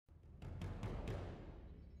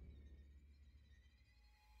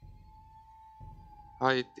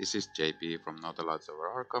Hi, this is JP from Now the Lights Over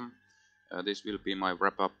Arkham. This will be my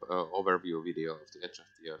wrap-up overview video of the Edge of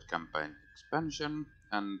the Earth campaign expansion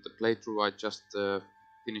and the playthrough I just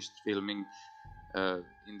finished filming.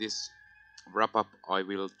 In this wrap-up I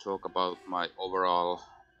will talk about my overall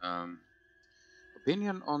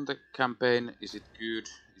opinion on the campaign. Is it good?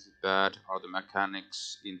 Is it bad? Are the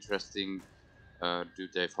mechanics interesting? Do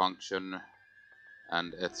they function?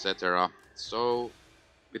 And etc. So,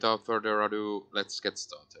 without further ado, let's get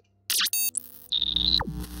started.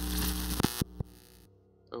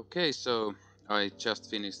 Okay, so I just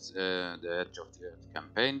finished the Edge of the Earth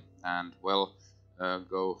campaign, and well,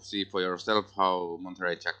 go see for yourself how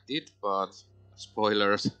Monterey Jack did, but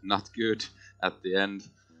spoilers, not good at the end,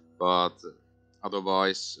 but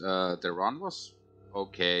otherwise the run was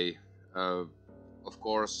okay. Of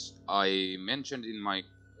course, I mentioned in my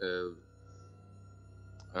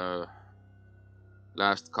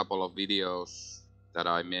last couple of videos that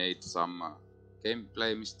I made some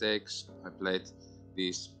gameplay mistakes. I played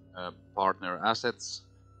these partner assets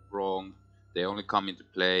wrong. They only come into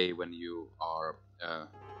play when you are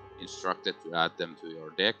instructed to add them to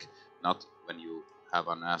your deck, not when you have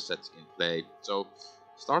an asset in play. So,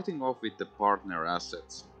 starting off with the partner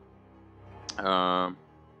assets.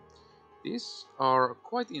 These are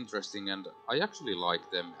quite interesting, and I actually like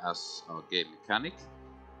them as a game mechanic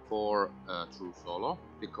for true solo,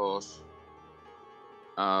 because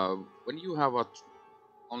when you have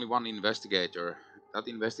only one investigator, that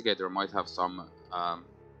investigator might have some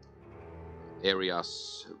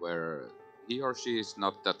areas where he or she is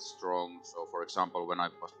not that strong. So for example, when I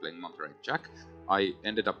was playing Monterey Jack, I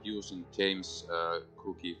ended up using James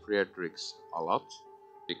Cookie Friedrichs a lot,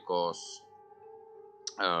 because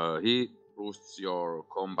he boosts your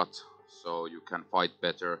combat so you can fight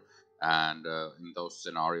better, and in those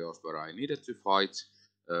scenarios where I needed to fight,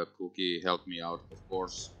 Cookie helped me out. Of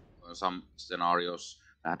course, some scenarios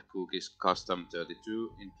had Cookie's custom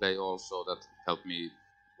 32 in play also, that helped me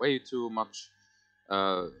way too much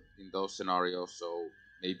in those scenarios, so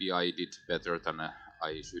maybe I did better than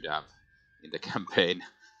I should have in the campaign.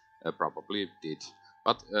 Probably did.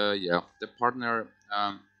 But yeah, the partner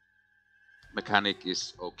mechanic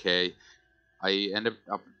is okay. I ended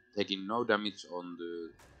up taking no damage on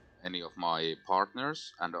any of my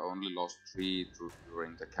partners, and I only lost 3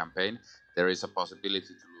 during the campaign. There is a possibility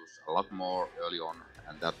to lose a lot more early on,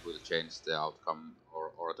 and that will change the outcome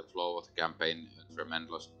or the flow of the campaign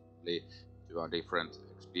tremendously to a different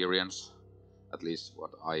experience. At least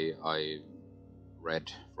what I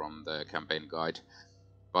read from the campaign guide.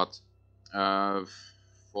 But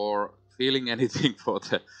for feeling anything for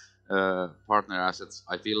the partner assets,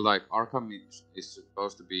 I feel like Arkham is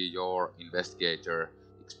supposed to be your investigator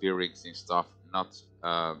experiencing stuff, not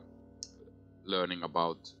learning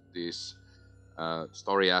about these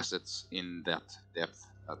story assets in that depth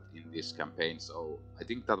in this campaign. So I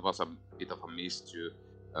think that was a bit of a miss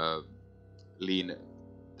to lean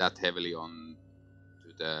that heavily on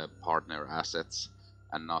to the partner assets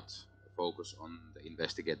and not focus on the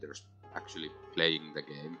investigators actually playing the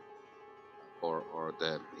game, or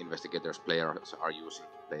the investigators players are using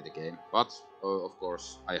to play the game. But of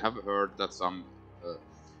course, I have heard that some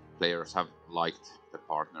players have liked the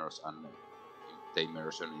partners and the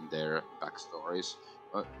immersion in their backstories.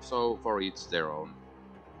 So for each their own.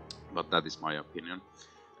 But that is my opinion.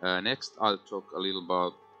 Next, I'll talk a little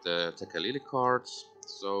about the Tekelili cards.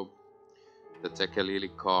 So the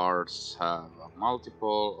Tekelili cards have a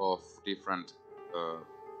multiple of different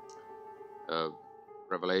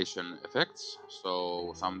revelation effects.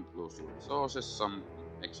 So some lose your resources, some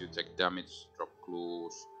makes you take damage, drop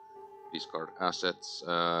clues, discard assets,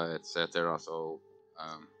 etc. So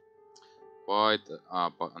quite a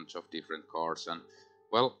bunch of different cards, and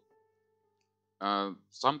well,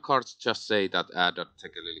 some cards just say that add a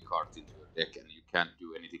Tekelili card into your deck and you can't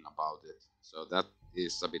do anything about it. So that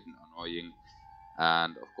is a bit annoying.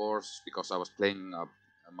 And of course, because I was playing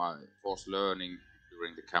my forced learning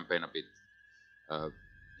during the campaign a bit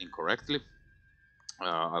incorrectly,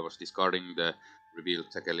 I was discarding the revealed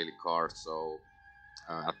Tekelili cards, so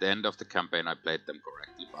at the end of the campaign I played them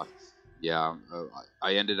correctly. But yeah,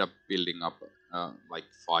 I ended up building up like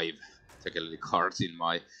 5 Tekelili cards in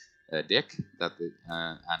my deck,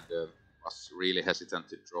 and was really hesitant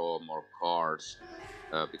to draw more cards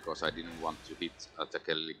because I didn't want to hit a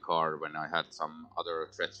Tekelili card when I had some other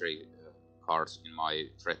treachery cards in my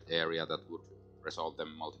threat area that would resolve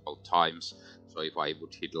them multiple times. So if I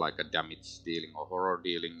would hit like a damage dealing or horror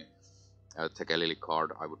dealing Tekelili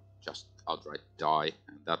card, I would just outright die,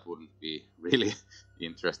 and that wouldn't be really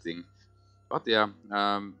interesting. But yeah,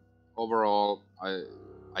 overall,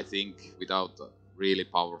 I think without really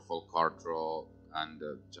powerful card draw and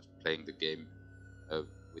just playing the game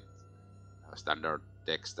with standard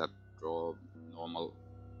decks that draw normal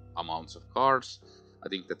amounts of cards. I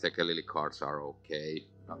think the Tekelili cards are okay,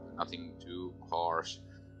 nothing too harsh,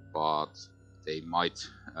 but they might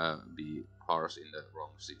be harsh in the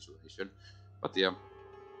wrong situation. But yeah,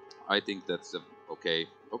 I think that's a okay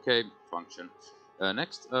function.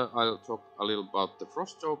 Next, I'll talk a little about the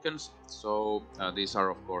Frost tokens. So these are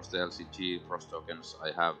of course the LCG Frost tokens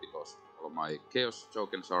I have because all of my Chaos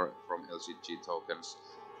tokens are from LCG tokens.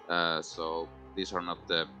 So these are not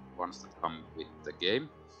the ones that come with the game,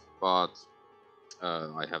 but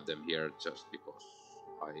I have them here just because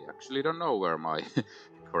I actually don't know where my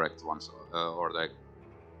correct ones or the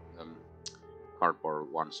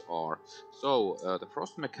cardboard ones are. So the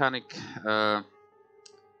Frost mechanic,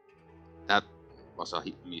 that was a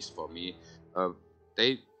hit miss for me.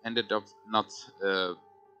 They ended up not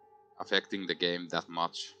affecting the game that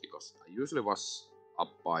much because I usually was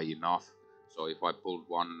up by enough. So if I pulled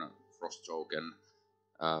one Frost token,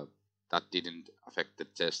 that didn't affect the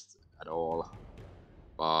test at all.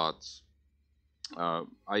 But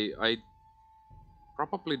I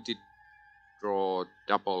probably did draw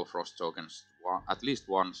double Frost tokens at least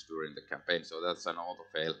once during the campaign, so that's an auto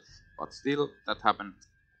fail. But still, that happened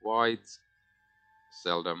quite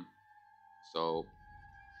seldom. So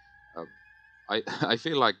I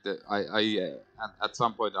feel like at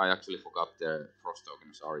some point I actually forgot the Frost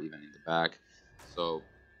tokens are even in the bag. So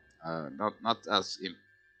not as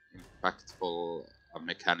impactful a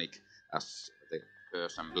mechanic as the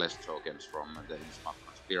Curse and Bless tokens from the Innsmouth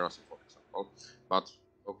Conspiracy, for example. But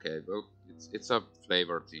okay, well, it's a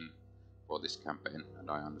flavor thing for this campaign, and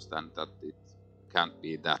I understand that it can't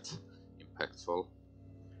be that impactful.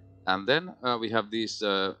 And then we have these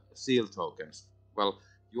seal tokens. Well,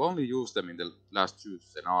 you only use them in the last two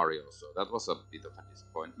scenarios, so that was a bit of a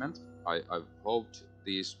disappointment. I hoped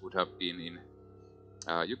these would have been in.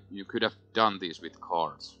 You could have done these with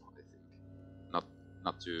cards, I think.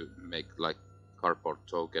 Not to make like cardboard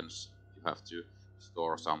tokens you have to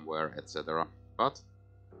store somewhere, etc. But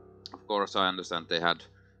of course, I understand they had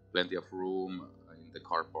plenty of room in the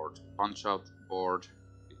cardboard punch-out board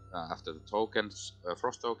after the tokens,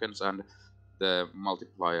 Frost tokens, and the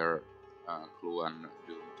multiplier clue and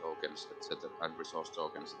doom tokens, etc., and resource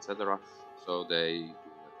tokens, etc. So they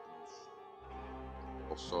do those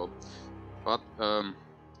also. But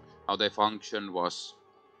how they function was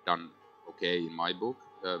done okay in my book.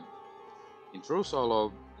 In true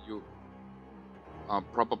solo, you are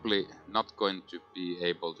probably not going to be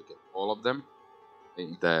able to get all of them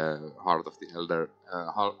in the Heart of the Elder,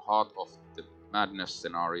 Heart of the Madness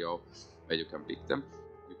scenario, where you can pick them.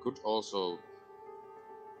 You could also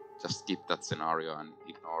just skip that scenario and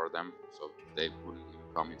ignore them, so they wouldn't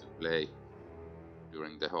even come into play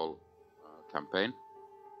during the whole campaign.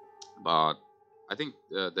 But I think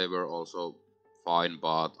they were also fine,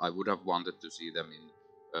 but I would have wanted to see them in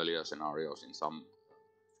earlier scenarios in some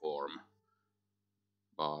form.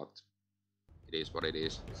 But it is what it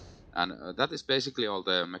is. And that is basically all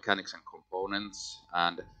the mechanics and components.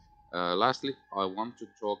 And lastly, I want to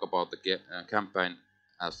talk about the campaign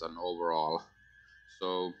as an overall.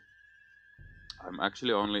 So I'm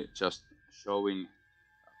actually only just showing,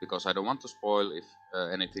 because I don't want to spoil if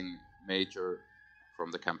anything major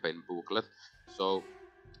from the campaign booklet. So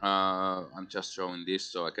I'm just showing this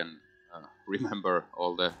so I can remember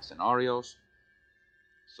all the scenarios.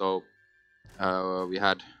 So we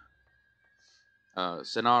had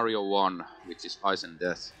scenario 1, which is Ice and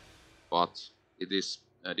Death, but it is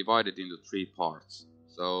divided into 3 parts.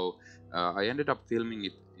 So I ended up filming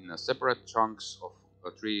it in separate chunks of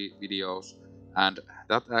 3 videos, and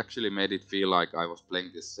that actually made it feel like I was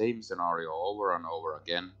playing the same scenario over and over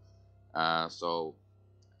again. So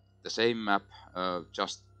the same map,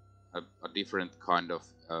 just a different kind of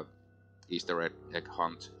Easter egg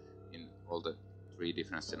hunt in all the 3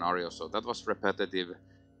 different scenarios. So that was repetitive,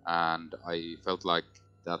 and I felt like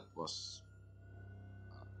that was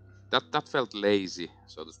that felt lazy,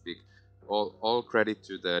 so to speak. All credit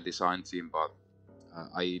to the design team, but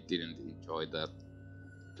I didn't enjoy that,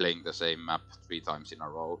 playing the same map 3 times in a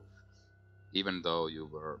row, even though you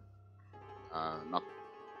were not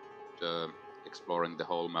exploring the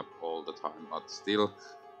whole map all the time. But still,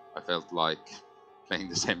 I felt like playing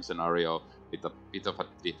the same scenario with a bit of a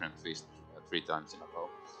different twist 3 times in a row.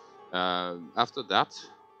 After that,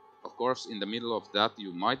 of course, in the middle of that,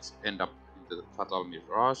 you might end up in the Fatal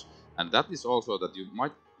Mirage, and that is also that you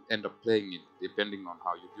might end up playing it, depending on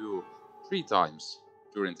how you do, 3 times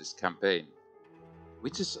during this campaign,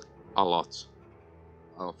 which is a lot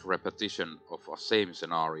of repetition of a same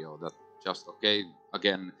scenario that just okay.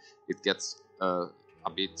 Again, it gets a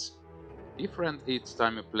bit different each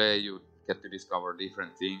time you play. You get to discover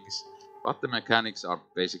different things, but the mechanics are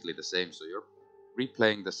basically the same. So you're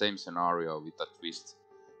replaying the same scenario with a twist,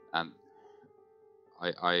 and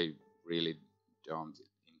I really don't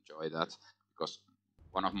enjoy that, because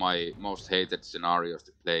one of my most hated scenarios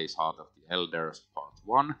to play is Heart of the Elders Part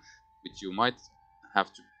 1, which you might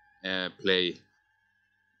have to play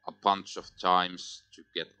a bunch of times to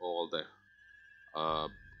get all the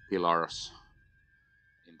pillars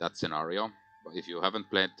in that scenario. But if you haven't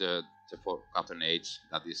played the Forgotten Age,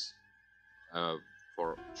 that is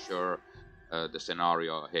for sure the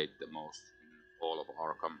scenario I hate the most in all of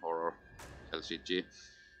Arkham Horror LCG.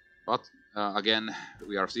 But again,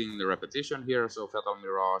 we are seeing the repetition here, so Fatal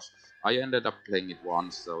Mirage, I ended up playing it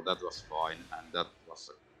once, so that was fine, and that was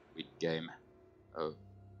a quick game.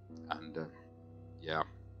 Yeah.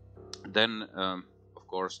 Then, of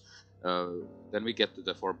course, then we get to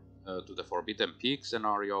the Forbidden Peak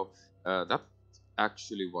scenario. That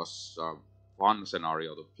actually was a fun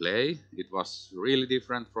scenario to play. It was really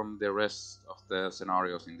different from the rest of the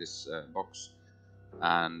scenarios in this box,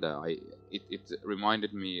 and it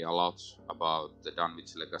reminded me a lot about the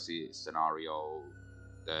Dunwich Legacy scenario,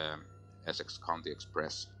 the Essex County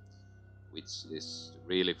Express, which is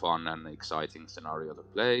really fun and exciting scenario to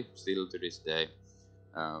play still to this day.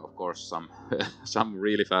 Of course, some some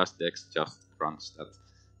really fast decks just crunch that,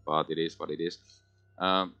 but it is what it is.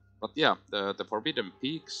 But yeah, the Forbidden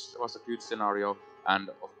Peaks was a good scenario, and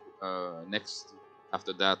next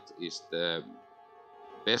after that is the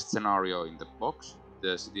best scenario in the box,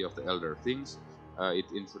 the City of the Elder Things. It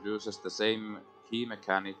introduces the same key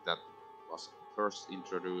mechanic that was first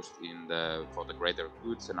introduced in for the Greater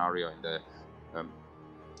Good scenario in the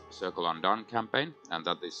Circle Undone campaign, and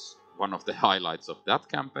that is one of the highlights of that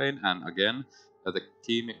campaign. And again, the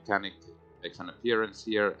key mechanic makes an appearance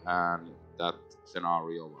here, and that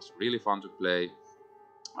scenario was really fun to play.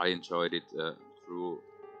 I enjoyed it through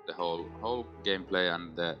the whole gameplay,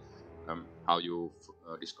 and how you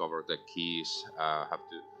discover the keys, have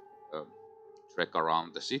to trek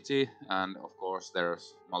around the city, and of course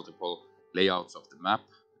there's multiple layouts of the map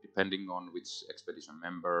depending on which expedition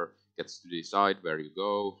member gets to decide where you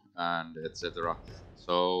go, and etc.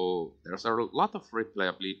 So there's a lot of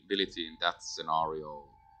replayability in that scenario,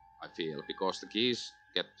 I feel, because the keys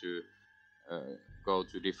get to go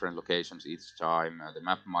to different locations each time. The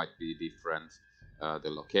map might be different, the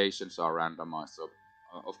locations are randomized, so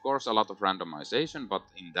of course a lot of randomization, but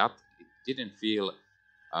in that it didn't feel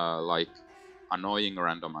like annoying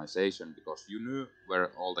randomization, because you knew where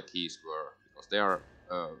all the keys were, because they are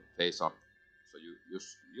face up, so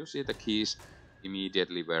you see the keys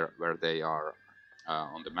immediately where they are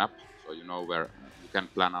on the map, so you know where you can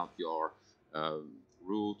plan out your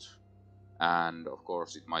route, and of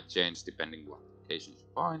course it might change depending what locations you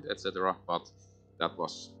find, etc. But that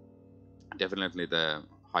was definitely the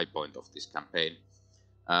high point of this campaign.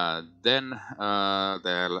 Then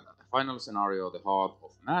the final scenario, the Heart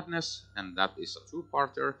of Madness, and that is a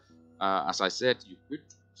two-parter. As I said, you could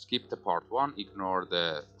skip the part 1, ignore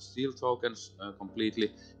the steel tokens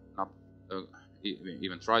completely, not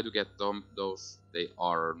even try to get those. They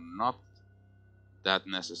are not that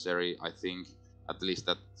necessary, I think. At least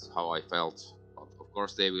that's how I felt. But of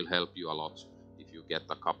course, they will help you a lot if you get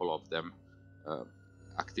a couple of them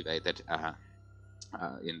activated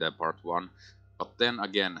in the part 1. But then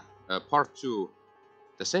again, part 2,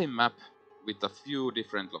 the same map with a few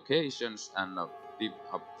different locations and a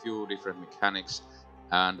few different mechanics,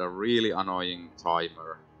 and a really annoying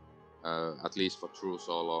timer, at least for true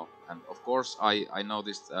solo. And of course, I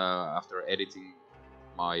noticed after editing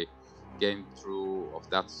my game through of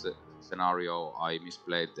that scenario, I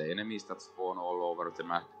misplayed the enemies that spawn all over the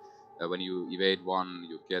map. When you evade one,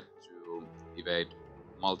 you get to evade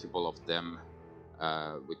multiple of them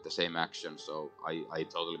with the same action, so I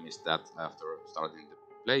totally missed that after starting to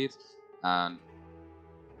play it. And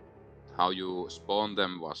how you spawn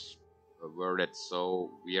them was worded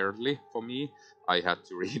so weirdly for me. I had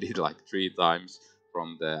to read it like 3 times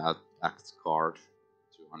from the act card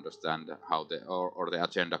to understand how they, or the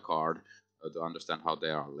agenda card to understand how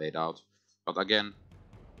they are laid out. But again,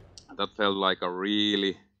 that felt like a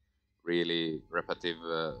really repetitive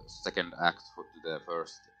second act for the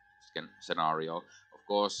first scenario. Of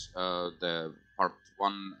course, the part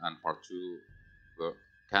 1 and part 2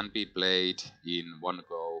 can be played in one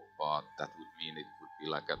go, but that would mean it would be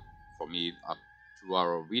like for me, a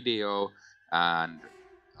 2-hour video, and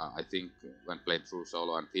I think when playing through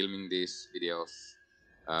solo and filming these videos,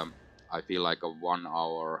 I feel like a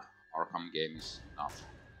 1-hour Arkham game is enough,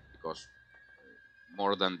 because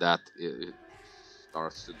more than that, it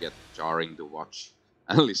starts to get jarring to watch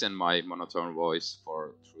and listen my monotone voice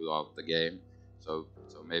for throughout the game. So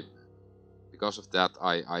maybe because of that,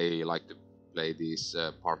 I like to play these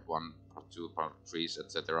part 1, part 2, part 3s,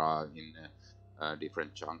 etc. in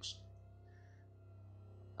different chunks.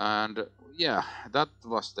 And yeah, that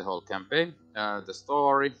was the whole campaign. The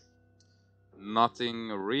story, nothing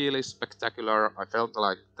really spectacular. I felt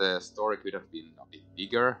like the story could have been a bit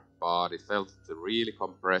bigger, but it felt really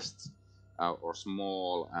compressed or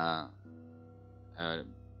small.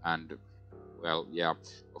 And well, yeah,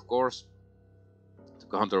 of course, to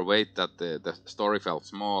counterweight that, the story felt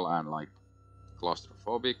small and like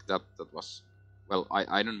claustrophobic. That was, well,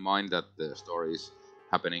 I don't mind that the story is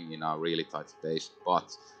happening in a really tight space,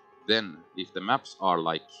 but then if the maps are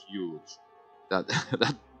like huge, that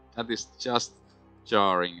that is just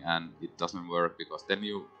jarring and it doesn't work, because then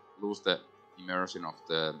you lose the immersion of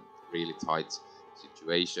the really tight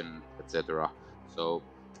situation, etc. So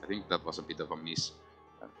I think that was a bit of a miss,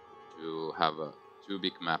 to have two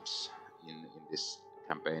big maps in this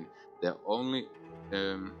campaign. The only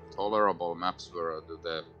tolerable maps were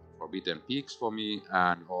the Forbidden Peaks for me,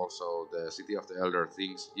 and also the City of the Elder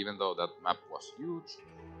Things. Even though that map was huge,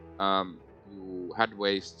 you had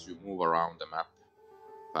ways to move around the map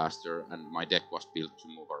faster, and my deck was built to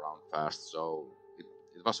move around fast, so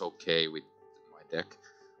it was okay with my deck.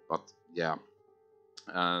 But yeah,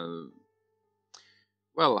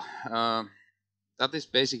 well, that is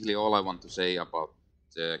basically all I want to say about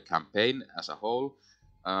the campaign as a whole.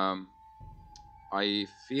 I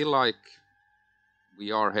feel like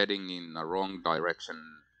we are heading in a wrong direction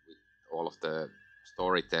with all of the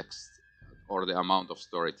story text, or the amount of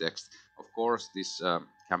story text. Of course, this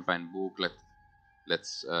campaign booklet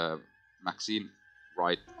lets Maxine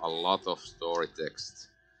write a lot of story text,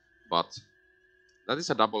 but that is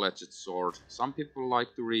a double-edged sword. Some people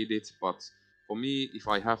like to read it, but for me, if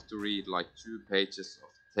I have to read like 2 pages of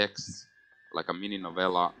text, like a mini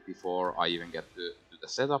novella, before I even get to the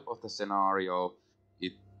setup of the scenario,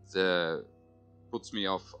 it puts me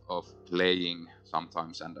off of playing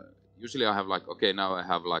sometimes. And usually I have like, okay, now I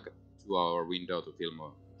have like a 2-hour window to film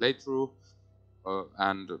a playthrough,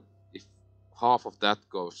 and if half of that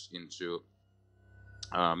goes into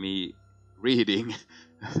me reading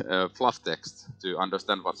fluff text to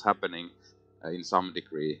understand what's happening in some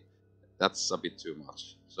degree, that's a bit too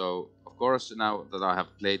much. So of course, now that I have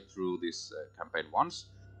played through this campaign once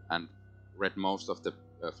and read most of the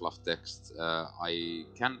fluff text, I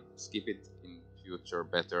can skip it in future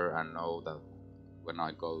better, and know that when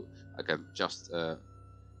I go, I can just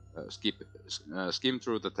skim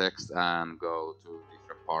through the text and go to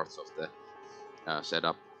different parts of the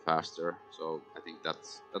setup faster. So I think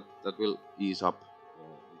that will ease up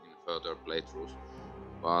in further playthroughs.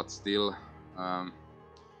 But still,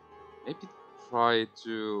 maybe try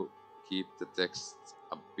to keep the text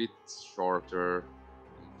a bit shorter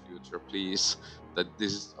in future, please. That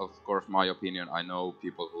this is of course my opinion. I know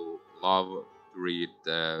people who love to read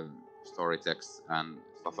story text and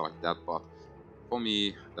stuff like that, but for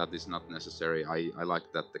me that is not necessary. I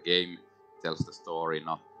like that the game tells the story,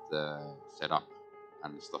 not the setup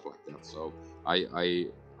and stuff like that. So I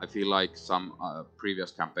feel like some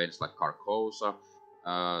previous campaigns like Carcosa,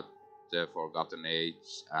 the Forgotten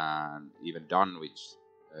Age, and even Dunwich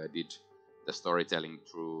did the storytelling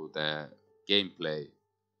through the gameplay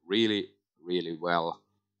really well,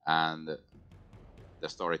 and the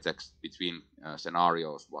story text between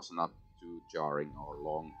scenarios was not too jarring or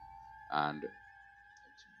long, and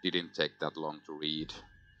it didn't take that long to read.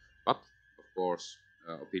 But of course,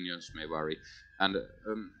 opinions may vary, and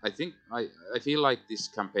I feel like this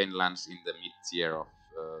campaign lands in the mid tier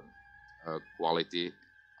of quality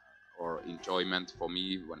or enjoyment for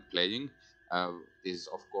me when playing. This is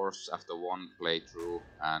of course after one playthrough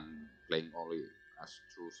and playing only as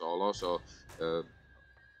true solo. So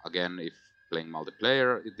again, if playing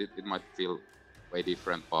multiplayer, it might feel way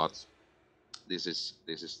different, but this is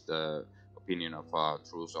the opinion of a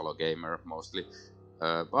true solo gamer mostly.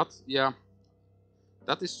 But yeah,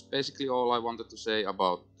 that is basically all I wanted to say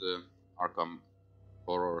about Arkham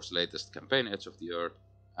Horror's latest campaign, Edge of the Earth,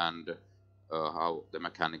 and how the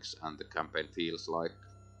mechanics and the campaign feels like.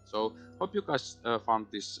 So, hope you guys found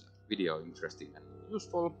this video interesting and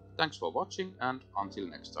useful. Thanks for watching, and until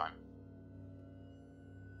next time.